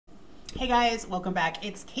Hey guys, welcome back.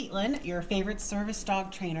 It's Caitlin, your favorite service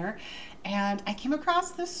dog trainer, and I came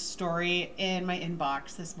across this story in my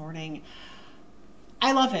inbox this morning.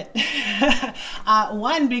 I love it.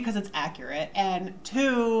 One, because it's accurate, and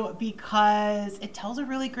two, because it tells a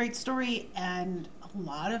really great story, and a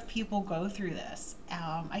lot of people go through this.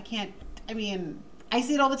 I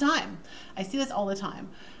see it all the time. I see this all the time.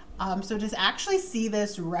 So to actually see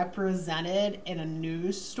this represented in a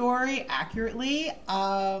news story accurately,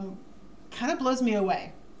 kind of blows me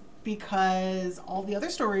away, because all the other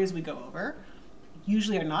stories we go over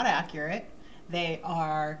usually are not accurate. They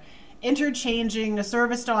are interchanging a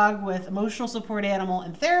service dog with emotional support animal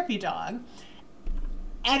and therapy dog,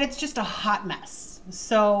 and it's just a hot mess.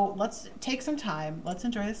 So let's take some time, let's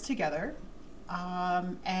enjoy this together,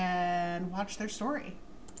 and watch their story.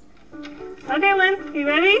 Okay, Lynn, you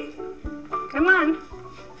ready? Come on,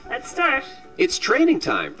 let's start. It's training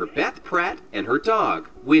time for Beth Pratt and her dog,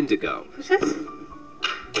 Wendigo.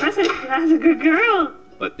 That's a good girl.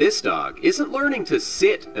 But this dog isn't learning to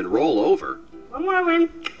sit and roll over. One more, Lynn.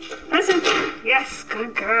 That's it. Yes,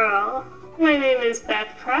 good girl. My name is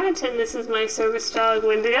Beth Pratt, and this is my service dog,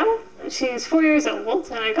 Wendigo. She's 4 years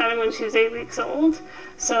old, and I got her when she was 8 weeks old.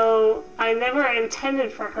 So I never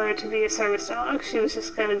intended for her to be a service dog. She was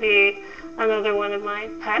just going to be another one of my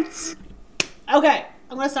pets. Okay,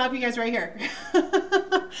 I'm going to stop you guys right here.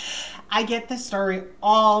 I get this story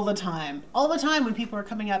all the time. All the time when people are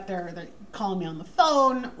coming up, they're calling me on the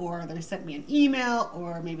phone, or they sent me an email,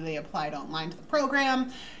 or maybe they applied online to the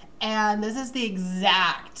program. And this is the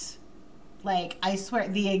exact, I swear,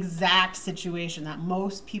 the exact situation that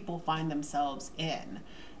most people find themselves in.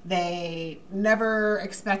 They never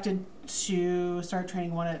expected to start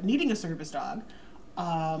training needing a service dog,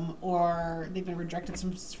 or they've been rejected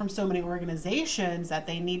from so many organizations that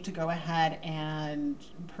they need to go ahead and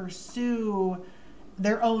pursue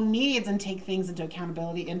their own needs and take things into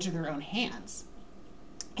accountability into their own hands.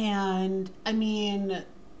 And I mean,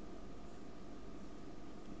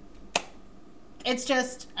 it's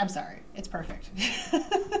just, I'm sorry, it's perfect.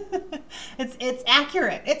 It's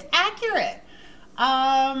accurate. It's accurate.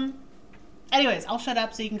 Anyways, I'll shut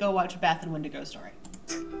up so you can go watch Beth and Wendigo's story.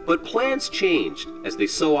 But plans changed, as they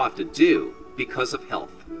so often do, because of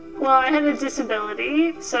health. Well, I have a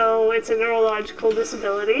disability, so it's a neurological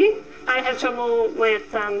disability. I have trouble with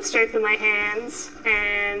strength in my hands,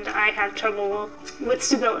 and I have trouble with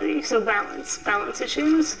stability, so balance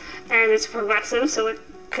issues, and it's progressive, so it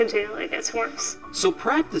continually gets worse. So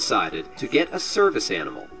Pratt decided to get a service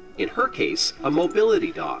animal. In her case, a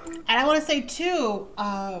mobility dog. And I want to say too,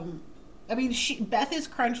 Beth is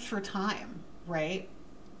crunched for time, right?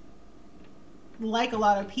 Like a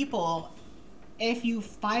lot of people, if you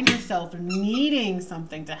find yourself needing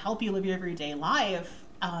something to help you live your everyday life,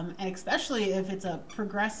 and especially if it's a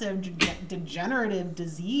progressive degenerative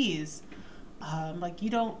disease,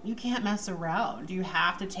 you can't mess around. You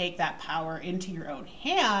have to take that power into your own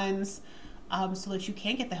hands, so that you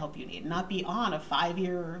can get the help you need, not be on a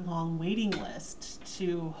 5-year-long waiting list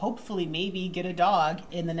to hopefully maybe get a dog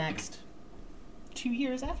in the next 2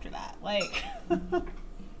 years after that.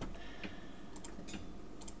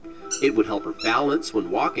 It would help her balance when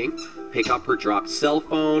walking, pick up her dropped cell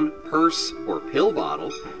phone, purse, or pill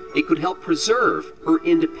bottle. It could help preserve her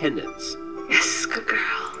independence. Yes, good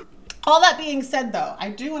girl. All that being said, though, I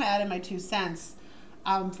do want to add in my 2 cents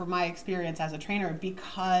from my experience as a trainer,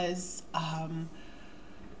 because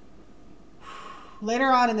later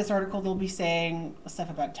on in this article, they'll be saying stuff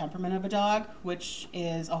about temperament of a dog, which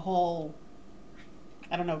is a whole,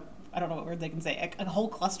 I don't know what word they can say, a whole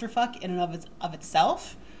clusterfuck in and of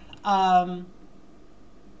itself.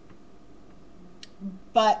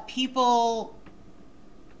 But people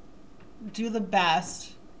do the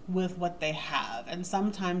best with what they have, and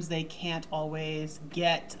sometimes they can't always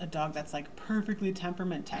get a dog that's perfectly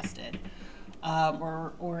temperament tested,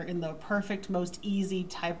 or in the perfect, most easy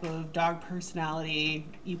type of dog personality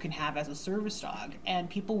you can have as a service dog, and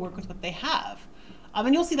people work with what they have.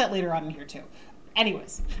 And you'll see that later on in here too.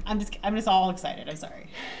 Anyways, I'm just all excited. I'm sorry.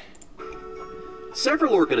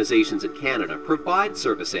 Several organizations in Canada provide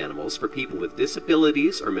service animals for people with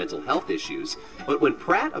disabilities or mental health issues, but when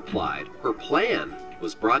Pratt applied, her plan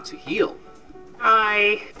was brought to heel.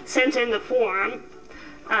 I sent in the form,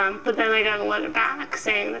 but then I got a letter back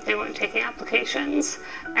saying that they weren't taking applications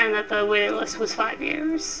and that the waiting list was 5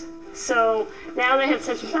 years. So now they have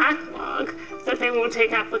such a backlog that they won't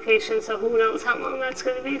take applications, so who knows how long that's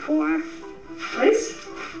going to be for. Please?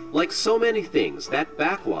 Like so many things, that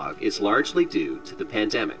backlog is largely due to the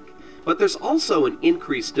pandemic. But there's also an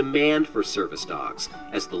increased demand for service dogs,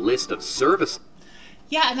 as the list of service...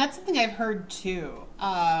 Yeah, and that's something I've heard too.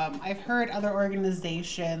 I've heard other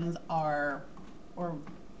organizations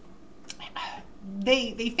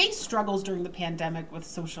they face struggles during the pandemic with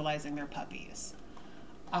socializing their puppies.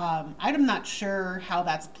 I'm not sure how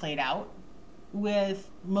that's played out with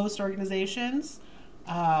most organizations.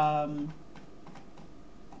 You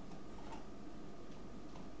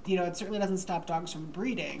know, it certainly doesn't stop dogs from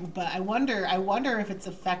breeding, but I wonder if it's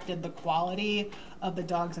affected the quality of the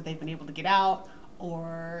dogs that they've been able to get out,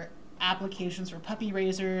 or applications for puppy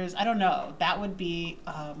raisers. I don't know. That would be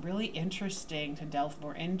really interesting to delve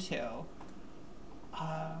more into.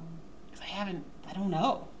 Because I don't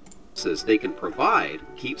know. Says they can provide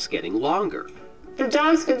keeps getting longer. The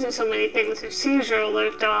dogs can do so many things. There's seizure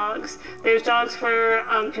alert dogs. There's dogs for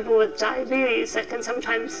people with diabetes that can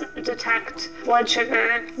sometimes detect blood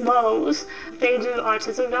sugar lows. They do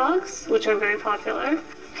autism dogs, which are very popular.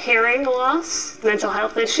 Hearing loss, mental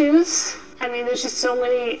health issues. I mean, there's just so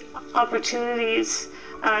many opportunities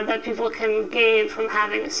that people can gain from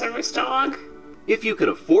having a service dog. If you can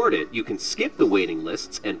afford it, you can skip the waiting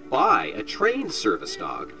lists and buy a trained service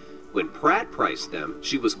dog. When Pratt priced them,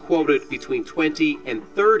 she was quoted between $20,000 and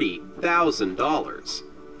 $30,000.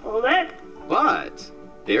 Hold it. But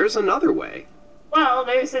there's another way. Well,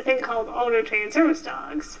 there's a thing called owner-trained service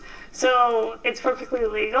dogs. So it's perfectly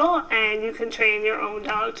legal, and you can train your own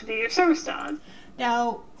dog to be your service dog.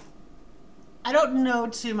 Now, I don't know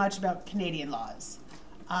too much about Canadian laws.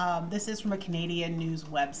 This is from a Canadian news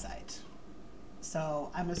website. So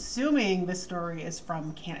I'm assuming this story is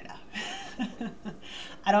from Canada.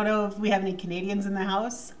 I don't know if we have any Canadians in the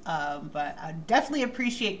house, but I definitely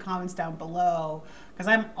appreciate comments down below, because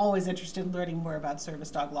I'm always interested in learning more about service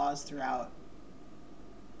dog laws throughout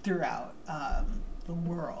the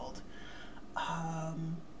world.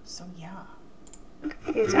 So yeah.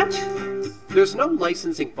 There's no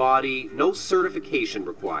licensing body, no certification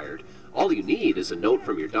required. All you need is a note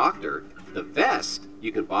from your doctor. The vest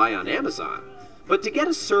you can buy on Amazon. But to get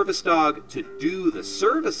a service dog to do the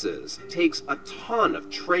services takes a ton of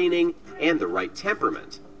training and the right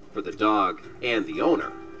temperament for the dog and the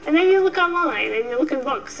owner. And then you look online and you look in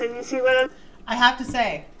books and you see what... I have to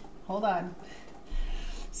say, hold on.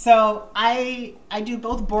 So I do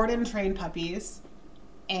both board and train puppies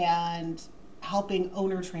and helping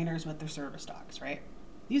owner trainers with their service dogs, right?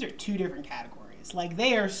 These are two different categories. Like,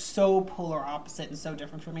 they are so polar opposite and so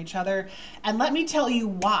different from each other. And let me tell you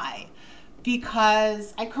why.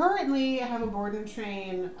 Because I currently have a board and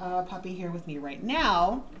train puppy here with me right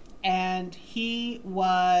now, and he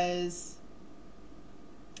was,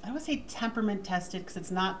 I don't want to say temperament tested, because it's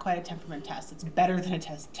not quite a temperament test. It's better than a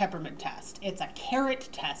temperament test. It's a carrot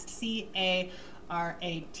test, C-A-R-A-T,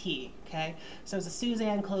 okay? So it's a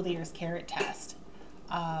Suzanne Clothier's carrot test.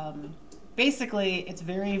 Basically, it's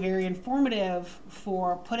very, very informative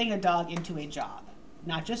for putting a dog into a job.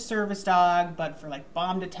 Not just service dog, but for like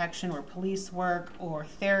bomb detection or police work or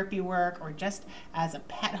therapy work or just as a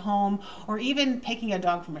pet home or even picking a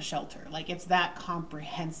dog from a shelter. Like, it's that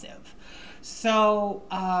comprehensive. So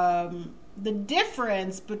the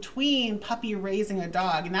difference between puppy raising a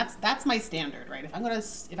dog, and that's my standard, right? If I'm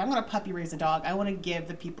gonna puppy raise a dog, I want to give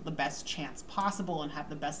the people the best chance possible and have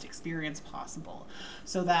the best experience possible,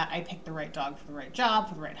 so that I pick the right dog for the right job,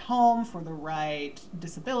 for the right home, for the right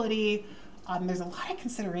disability. There's a lot of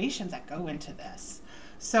considerations that go into this.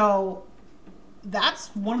 So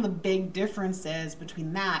that's one of the big differences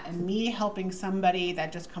between that and me helping somebody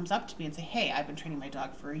that just comes up to me and say, hey, I've been training my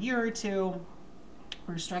dog for a year or two.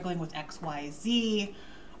 We're struggling with X, Y, Z.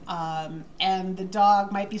 And the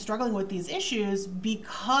dog might be struggling with these issues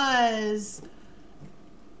because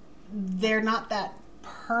they're not that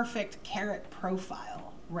perfect carrot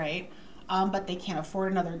profile, right? But they can't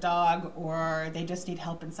afford another dog, or they just need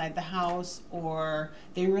help inside the house, or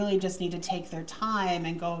they really just need to take their time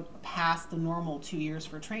and go past the normal 2 years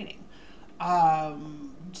for training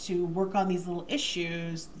to work on these little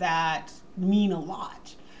issues that mean a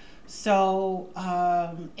lot. So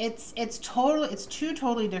it's two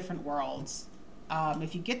totally different worlds.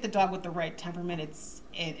 If you get the dog with the right temperament,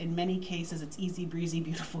 in many cases it's easy breezy,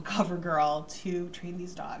 beautiful cover girl to train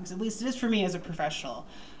these dogs. At least it is for me as a professional.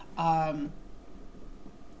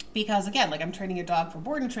 Because again, like, I'm training a dog for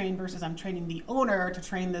board and train versus I'm training the owner to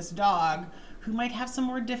train this dog who might have some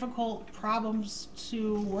more difficult problems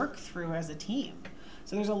to work through as a team.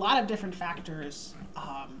 So there's a lot of different factors,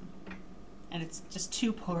 and it's just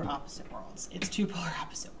two polar opposite worlds. It's two polar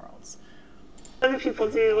opposite worlds. Other people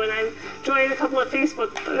do, and I've joined a couple of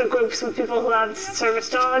Facebook groups with people who have service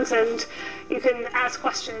dogs, and you can ask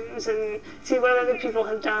questions and see what other people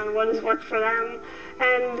have done, what has worked for them,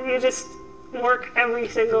 and you just work every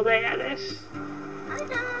single day at it. Hi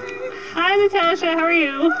guys! Hi, Natasha. How are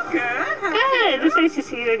you? Good. Good. It's nice to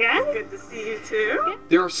see you again. Good to see you too.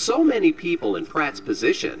 There are so many people in Pratt's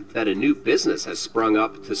position that a new business has sprung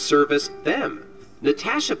up to service them.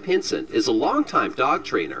 Natasha Pinsent is a longtime dog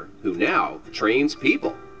trainer who now trains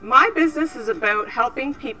people. My business is about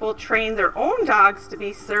helping people train their own dogs to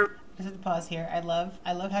be served. Just have to pause here. I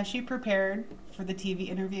love how she prepared for the TV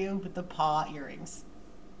interview with the paw earrings.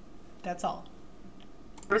 That's all.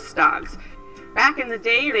 Service dogs. Back in the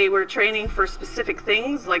day, they were training for specific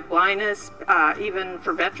things like blindness, even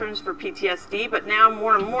for veterans for PTSD, but now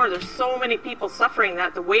more and more there's so many people suffering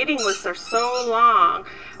that the waiting lists are so long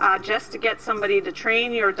just to get somebody to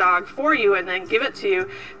train your dog for you and then give it to you,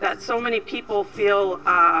 that so many people feel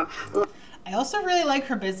I also really like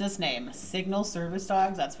her business name, Signal Service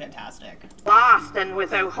Dogs. That's fantastic. lost and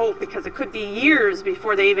without hope, because it could be years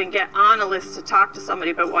before they even get on a list to talk to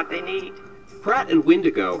somebody about what they need. Pratt and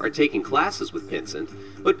Wendigo are taking classes with Pinsent,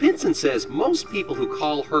 but Pinsent says most people who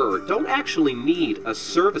call her don't actually need a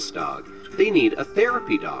service dog. They need a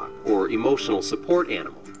therapy dog or emotional support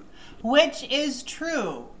animal. Which is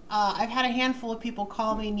true. I've had a handful of people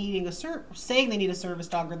call me needing saying they need a service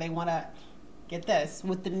dog, or they want to get this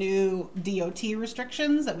with the new DOT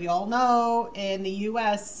restrictions that we all know in the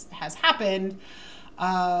U.S. has happened,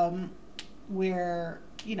 where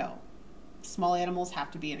small animals have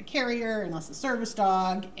to be in a carrier unless a service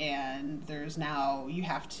dog, and there's now you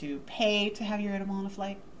have to pay to have your animal on a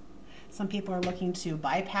flight. Some people are looking to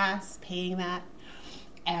bypass paying that,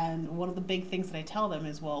 and one of the big things that I tell them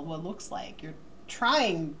is, well, what looks like you're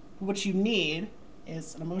trying, what you need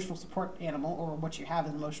is an emotional support animal, or what you have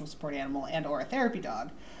is an emotional support animal and or a therapy dog,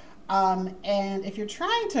 and if you're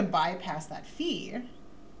trying to bypass that fee,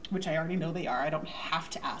 which I already know they are, I don't have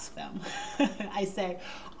to ask them. I say,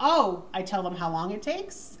 I tell them how long it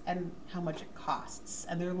takes and how much it costs.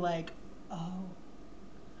 And they're like, oh,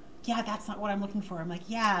 yeah, that's not what I'm looking for. I'm like,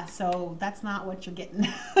 yeah, so that's not what you're getting.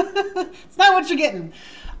 It's not what you're getting.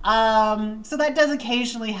 So that does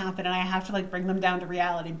occasionally happen, and I have to bring them down to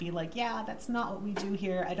reality and be like, yeah, that's not what we do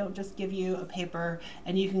here. I don't just give you a paper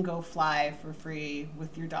and you can go fly for free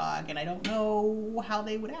with your dog, and I don't know how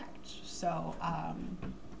they would act. So,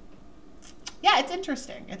 yeah, it's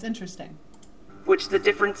interesting. It's interesting. Which the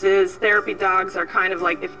difference is, therapy dogs are kind of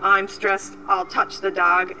like, if I'm stressed, I'll touch the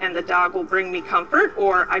dog and the dog will bring me comfort,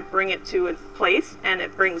 or I bring it to a place and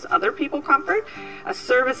it brings other people comfort. A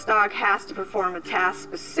service dog has to perform a task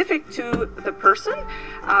specific to the person,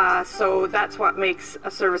 so that's what makes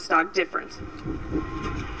a service dog different.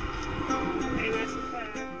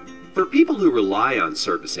 For people who rely on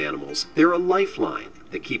service animals, they're a lifeline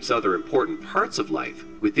that keeps other important parts of life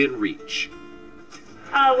within reach.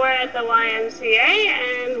 We're at the YMCA,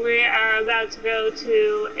 and we are about to go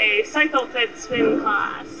to a cycle fit spin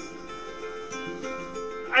class.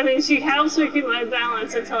 I mean, she helps me keep my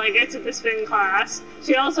balance until I get to the spin class.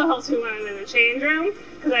 She also helps me when I'm in the change room,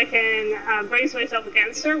 because I can brace myself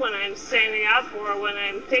against her when I'm standing up or when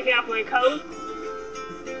I'm taking off my coat.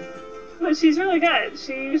 But she's really good.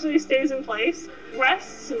 She usually stays in place,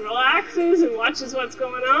 rests and relaxes and watches what's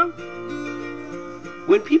going on.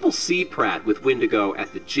 When people see Pratt with Wendigo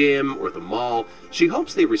at the gym or the mall, she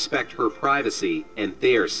hopes they respect her privacy and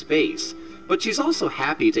their space. But she's also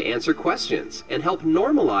happy to answer questions and help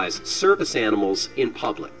normalize service animals in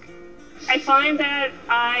public. I find that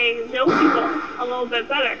I know people a little bit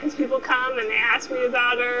better, because people come and they ask me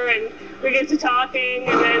about her, and we get to talking,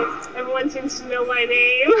 and then everyone seems to know my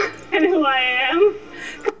name and who I am.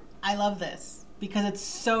 I love this because it's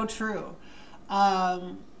so true.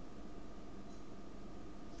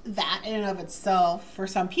 That in and of itself, for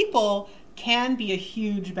some people, can be a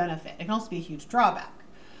huge benefit. It can also be a huge drawback.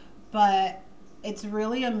 But it's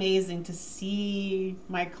really amazing to see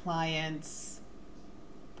my clients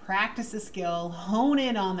practice a skill, hone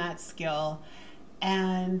in on that skill,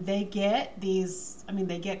 and they get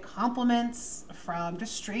they get compliments from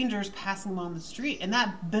just strangers passing them on the street, and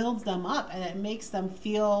that builds them up, and it makes them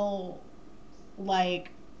feel like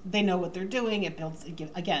they know what they're doing. It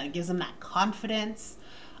gives them that confidence.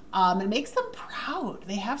 It makes them proud.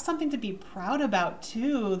 They have something to be proud about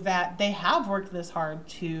too, that they have worked this hard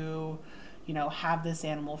to, have this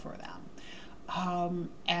animal for them.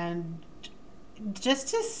 And just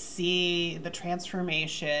to see the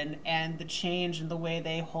transformation and the change in the way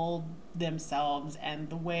they hold themselves and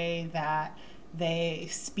the way that they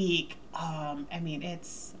speak, I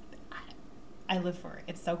live for it.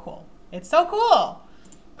 It's so cool. It's so cool.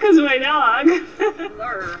 Because of my dog.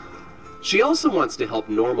 She also wants to help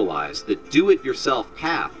normalize the do-it-yourself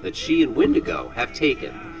path that she and Wendigo have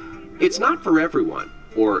taken. It's not for everyone,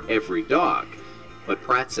 or every dog, but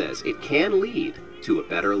Pratt says it can lead to a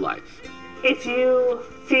better life. If you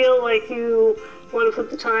feel like you want to put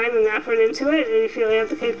the time and effort into it, and you feel you have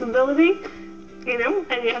the capability, you know,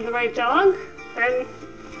 and you have the right dog, then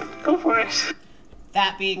go for it.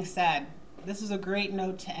 That being said, this is a great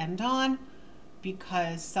note to end on,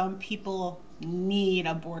 because some people need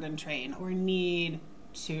a board and train or need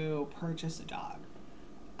to purchase a dog.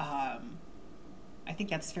 I think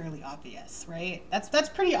that's fairly obvious, right? That's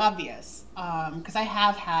pretty obvious, because I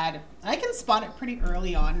can spot it pretty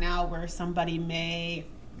early on now where somebody may,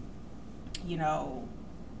 you know,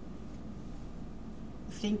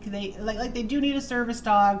 think they like they do need a service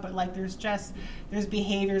dog, but like there's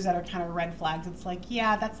behaviors that are kind of red flags. It's like,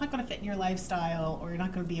 yeah, that's not going to fit in your lifestyle, or you're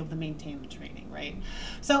not going to be able to maintain the training, right?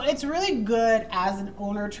 So it's really good as an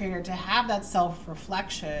owner trainer to have that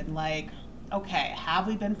self-reflection, like, okay, have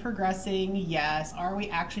we been progressing? Yes. Are we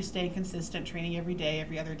actually staying consistent, training every day,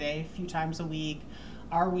 every other day, a few times a week?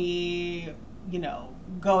 Are we, you know,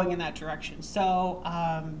 going in that direction? So,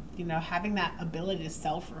 you know, having that ability to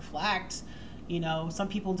self-reflect, you know, some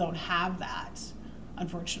people don't have that,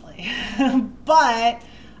 unfortunately. But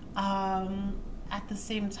at the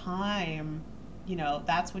same time, you know,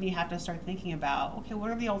 that's when you have to start thinking about, okay,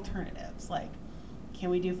 what are the alternatives? Like, can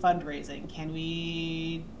we do fundraising? Can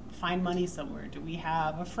we find money somewhere? Do we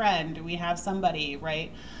have a friend? Do we have somebody,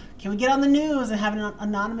 right? Can we get on the news and have an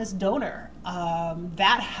anonymous donor?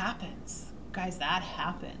 That happens, guys, that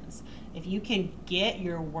happens. If you can get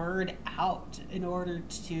your word out in order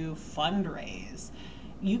to fundraise,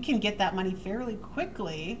 you can get that money fairly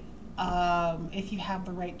quickly if you have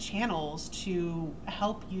the right channels to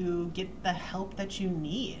help you get the help that you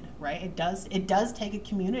need, right? It does take a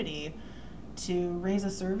community to raise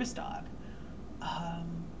a service dog.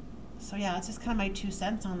 So yeah, it's just kind of my 2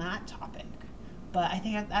 cents on that topic. But I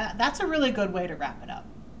think that's a really good way to wrap it up.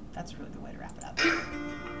 That's a really good way to wrap it up.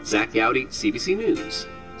 Zach Gowdy, CBC News,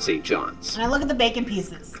 St. John's. And I look at the bacon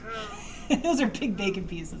pieces. Those are big bacon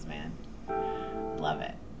pieces, man. Love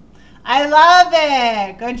it. I love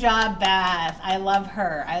it. Good job, Beth. I love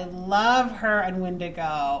her. I love her and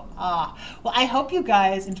Wendigo. Well, I hope you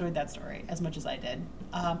guys enjoyed that story as much as I did.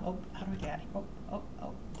 Oh, how do I get out of here?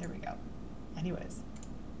 Oh, there we go. Anyways.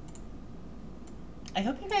 I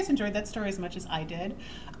hope you guys enjoyed that story as much as I did.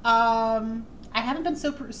 I haven't been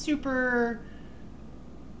super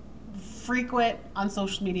frequent on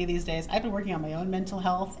social media these days. I've been working on my own mental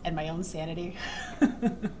health and my own sanity.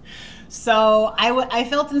 So I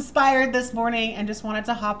felt inspired this morning and just wanted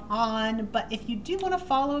to hop on. But if you do want to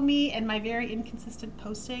follow me and my very inconsistent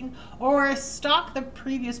posting, or stalk the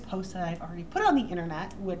previous posts that I've already put on the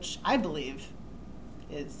internet, which I believe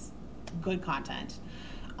is good content,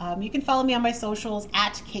 you can follow me on my socials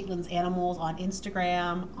at Caitlin's Animals on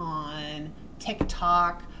Instagram, on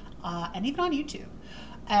TikTok, and even on YouTube.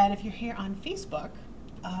 And if you're here on Facebook,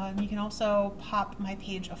 you can also pop my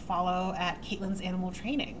page a follow at Caitlin's Animal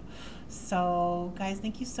Training. So guys,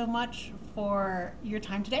 thank you so much for your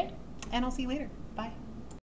time today, and I'll see you later. Bye.